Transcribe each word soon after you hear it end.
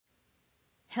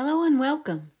Hello and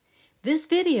welcome. This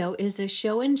video is a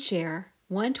show and share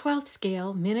 1/12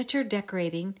 scale miniature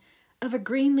decorating of a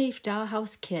Greenleaf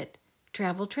Dollhouse kit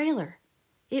travel trailer.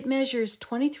 It measures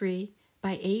 23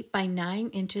 by 8 by 9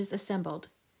 inches assembled.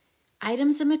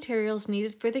 Items and materials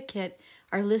needed for the kit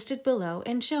are listed below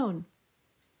and shown.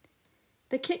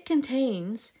 The kit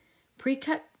contains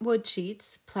pre-cut wood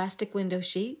sheets, plastic window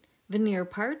sheet, veneer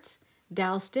parts,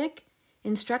 dowel stick,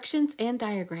 instructions, and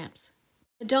diagrams.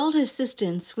 Adult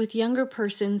assistance with younger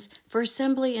persons for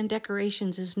assembly and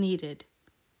decorations is needed.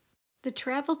 The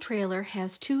travel trailer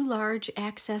has two large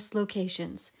access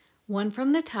locations, one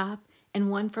from the top and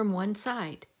one from one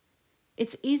side.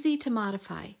 It's easy to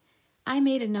modify. I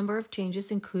made a number of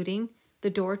changes, including the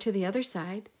door to the other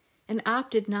side, and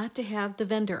opted not to have the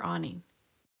vendor awning.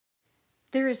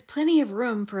 There is plenty of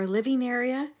room for a living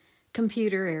area,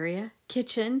 computer area,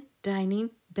 kitchen, dining,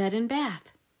 bed, and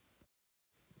bath.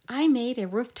 I made a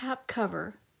rooftop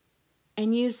cover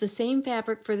and used the same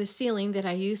fabric for the ceiling that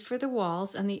I used for the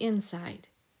walls on the inside.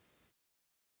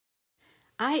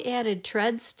 I added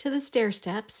treads to the stair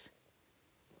steps,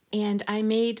 and I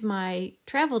made my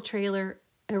travel trailer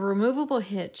a removable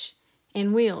hitch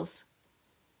and wheels.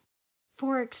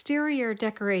 For exterior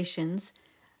decorations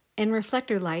and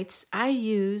reflector lights, I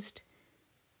used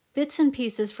bits and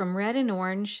pieces from red and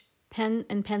orange pen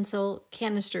and pencil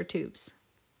canister tubes.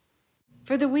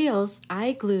 For the wheels,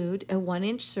 I glued a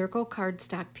 1-inch circle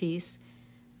cardstock piece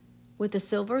with a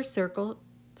silver circle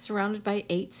surrounded by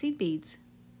 8 seed beads.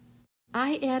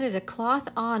 I added a cloth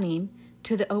awning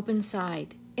to the open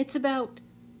side. It's about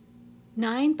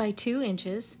 9 by 2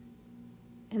 inches,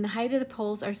 and the height of the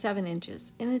poles are 7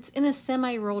 inches, and it's in a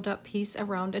semi-rolled up piece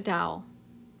around a dowel.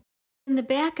 In the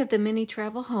back of the mini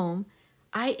travel home,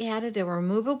 I added a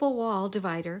removable wall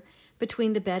divider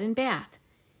between the bed and bath.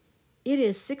 It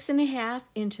is 6.5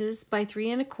 inches by 3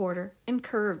 1/4 and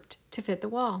curved to fit the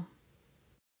wall.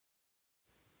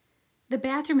 The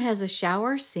bathroom has a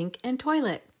shower, sink, and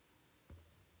toilet.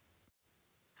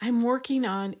 I'm working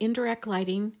on indirect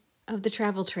lighting of the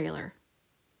travel trailer.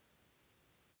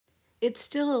 It's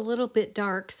still a little bit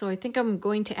dark, so I think I'm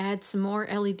going to add some more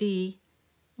LED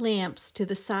lamps to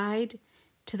the side,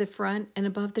 to the front, and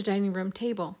above the dining room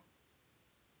table.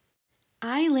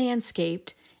 I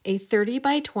landscaped a 30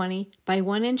 by 20 by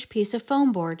 1 inch piece of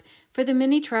foam board for the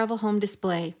mini travel home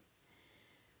display.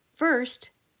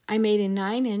 First, I made a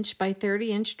 9-inch by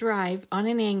 30-inch drive on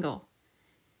an angle.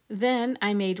 Then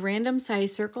I made random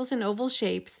size circles and oval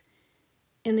shapes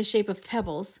in the shape of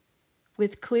pebbles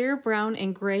with clear brown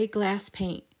and gray glass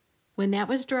paint. When that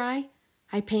was dry,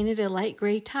 I painted a light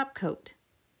gray top coat.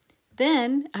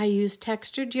 Then I used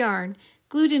textured yarn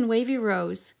glued in wavy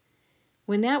rows.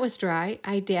 When that was dry,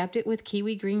 I dabbed it with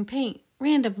kiwi green paint,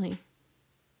 randomly.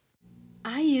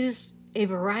 I used a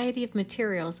variety of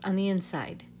materials on the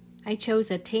inside. I chose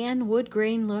a tan wood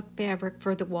grain look fabric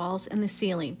for the walls and the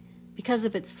ceiling because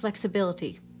of its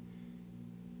flexibility.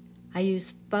 I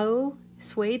used faux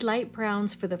suede light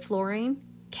browns for the flooring,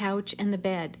 couch, and the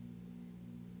bed.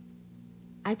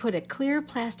 I put a clear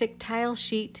plastic tile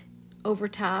sheet over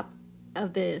top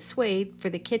of the suede for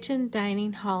the kitchen,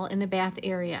 dining, hall, and the bath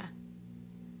area.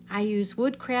 I use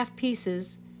woodcraft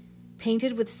pieces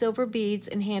painted with silver beads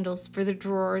and handles for the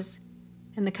drawers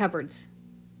and the cupboards.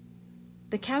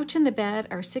 The couch and the bed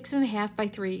are 6.5 by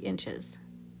 3 inches.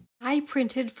 I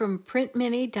printed from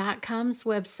printmini.com's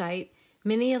website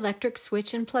mini electric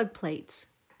switch and plug plates,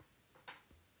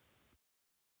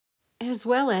 as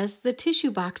well as the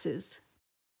tissue boxes.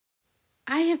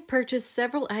 I have purchased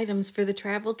several items for the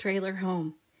travel trailer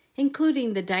home,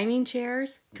 including the dining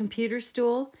chairs, computer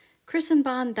stool, Chris &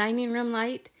 Bond dining room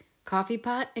light, coffee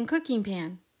pot, and cooking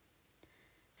pan.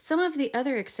 Some of the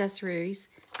other accessories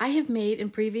I have made in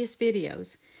previous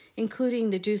videos,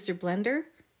 including the juicer blender,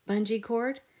 bungee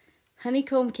cord,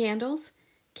 honeycomb candles,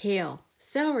 kale,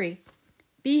 celery,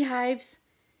 beehives,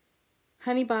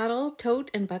 honey bottle,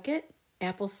 tote and bucket,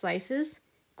 apple slices,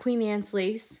 Queen Anne's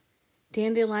lace,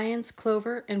 dandelions,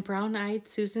 clover, and brown-eyed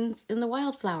Susans in the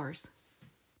wildflowers.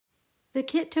 The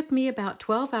kit took me about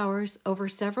 12 hours over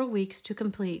several weeks to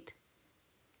complete.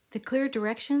 The clear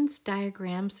directions,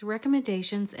 diagrams,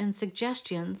 recommendations, and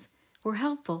suggestions were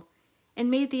helpful and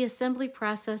made the assembly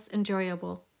process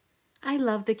enjoyable. I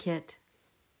love the kit.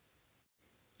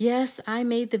 Yes, I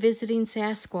made the visiting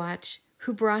Sasquatch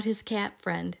who brought his cat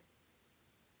friend.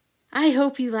 I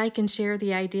hope you like and share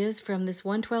the ideas from this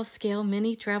 1/12 scale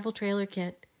mini travel trailer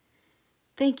kit.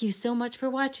 Thank you so much for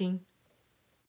watching.